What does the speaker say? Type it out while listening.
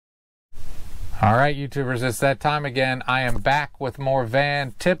All right, YouTubers, it's that time again. I am back with more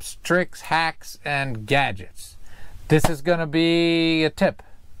van tips, tricks, hacks, and gadgets. This is going to be a tip,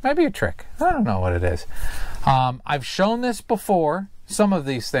 maybe a trick. I don't know what it is. I've shown this before, some of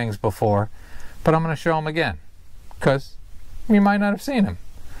these things before, but I'm going to show them again because you might not have seen them,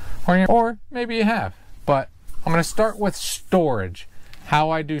 or maybe you have. But I'm going to start with storage,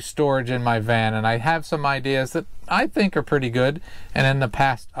 how I do storage in my van, and I have some ideas that I think are pretty good, and in the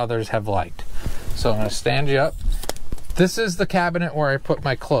past others have liked. So I'm going to stand you up. This is the cabinet where I put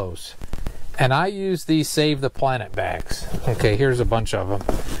my clothes, and I use these Save the Planet bags. Okay, here's a bunch of them.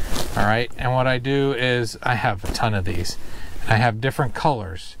 All right, and what I do is I have a ton of these. I have different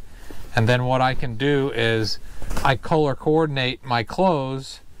colors, and then what I can do is I color coordinate my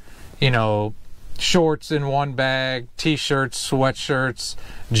clothes, you know, shorts in one bag, t-shirts, sweatshirts,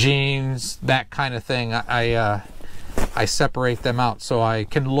 jeans, that kind of thing. I separate them out so I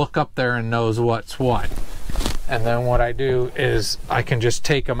can look up there and knows what's what. And then what I do is I can just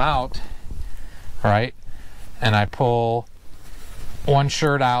take them out, right? And I pull one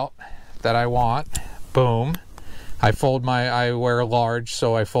shirt out that I want, boom. I wear large,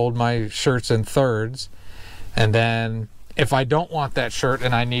 so I fold my shirts in thirds. And then if I don't want that shirt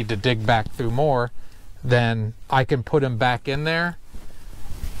and I need to dig back through more, then I can put them back in there,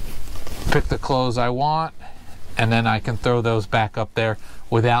 pick the clothes I want, and then I can throw those back up there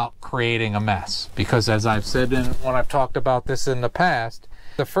without creating a mess. Because as I've said when I've talked about this in the past,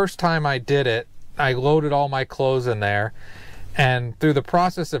 the first time I did it, I loaded all my clothes in there, and through the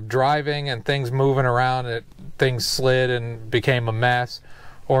process of driving and things moving around, things slid and became a mess.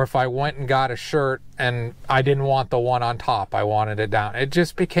 Or if I went and got a shirt and I didn't want the one on top, I wanted it down. It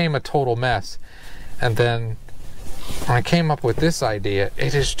just became a total mess. And then when I came up with this idea,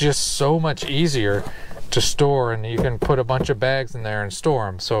 it is just so much easier to store, and you can put a bunch of bags in there and store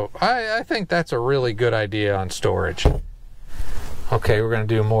them. So I think that's a really good idea on storage. Okay, we're going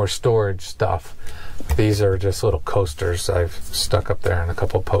to do more storage stuff. These are just little coasters I've stuck up there and a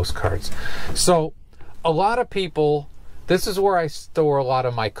couple postcards. So a lot of people, this is where I store a lot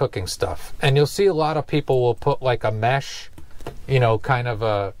of my cooking stuff. And you'll see a lot of people will put like a mesh, you know, kind of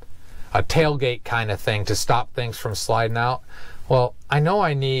a tailgate kind of thing to stop things from sliding out. Well, I know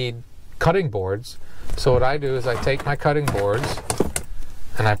I need cutting boards. So what I do is I take my cutting boards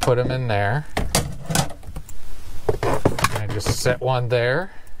and I put them in there. And I just set one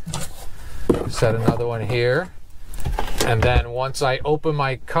there, set another one here. And then once I open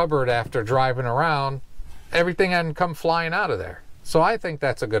my cupboard after driving around, everything hadn't come flying out of there. So I think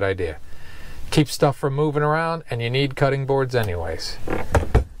that's a good idea. Keep stuff from moving around, and you need cutting boards anyways.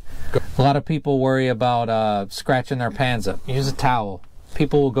 A lot of people worry about scratching their pans up. Use a towel.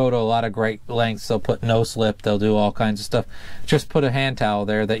 People will go to a lot of great lengths. They'll put no slip. They'll do all kinds of stuff. Just put a hand towel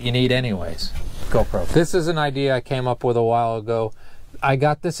there that you need anyways. GoPro. This is an idea I came up with a while ago. I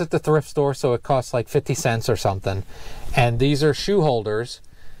got this at the thrift store, so it costs like 50 cents or something. And these are shoe holders.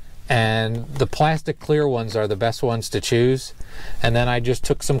 And the plastic clear ones are the best ones to choose. And then I just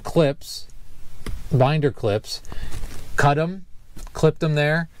took some clips, binder clips, cut them, clipped them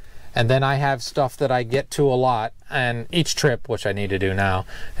there. And then I have stuff that I get to a lot, and each trip, which I need to do now,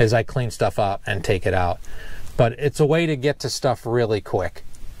 is I clean stuff up and take it out. But it's a way to get to stuff really quick.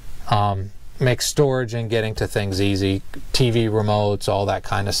 Makes storage and getting to things easy. TV remotes, all that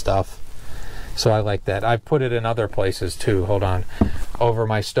kind of stuff. So I like that. I've put it in other places too. Hold on. Over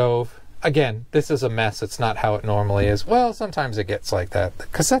my stove. Again, this is a mess. It's not how it normally is. Well, sometimes it gets like that,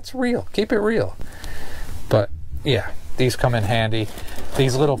 because that's real. Keep it real. But yeah, these come in handy.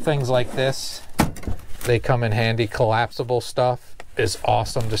 These little things like this, they come in handy. Collapsible stuff is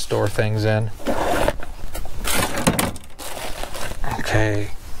awesome to store things in.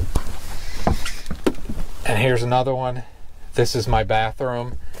 Okay. And here's another one. This is my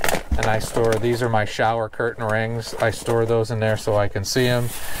bathroom, and I store, these are my shower curtain rings. I store those in there so I can see them.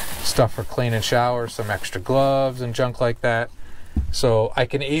 Stuff for cleaning showers, some extra gloves and junk like that. So I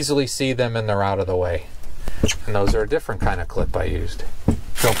can easily see them and they're out of the way. And those are a different kind of clip I used.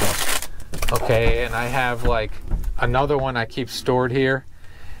 GoPro. Okay, and I have like another one I keep stored here.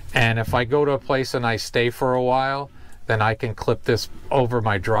 And if I go to a place and I stay for a while, then I can clip this over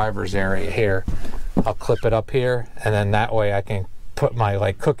my driver's area here. I'll clip it up here, and then that way I can put my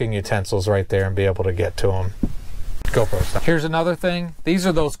like cooking utensils right there and be able to get to them. GoPro stuff. Here's another thing. These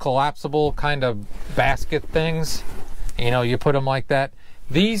are those collapsible kind of basket things. You know, you put them like that.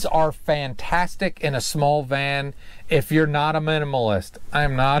 These are fantastic in a small van if you're not a minimalist.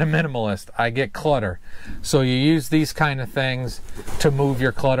 I'm not a minimalist. I get clutter. So you use these kind of things to move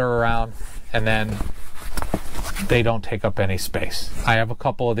your clutter around, and then they don't take up any space. I have a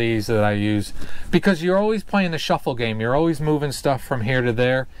couple of these that I use because you're always playing the shuffle game. You're always moving stuff from here to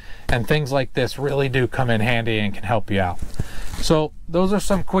there, and things like this really do come in handy and can help you out. So those are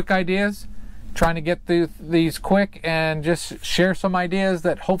some quick ideas. Trying to get through these quick and just share some ideas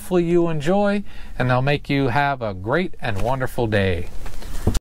that hopefully you enjoy, and they'll make you have a great and wonderful day.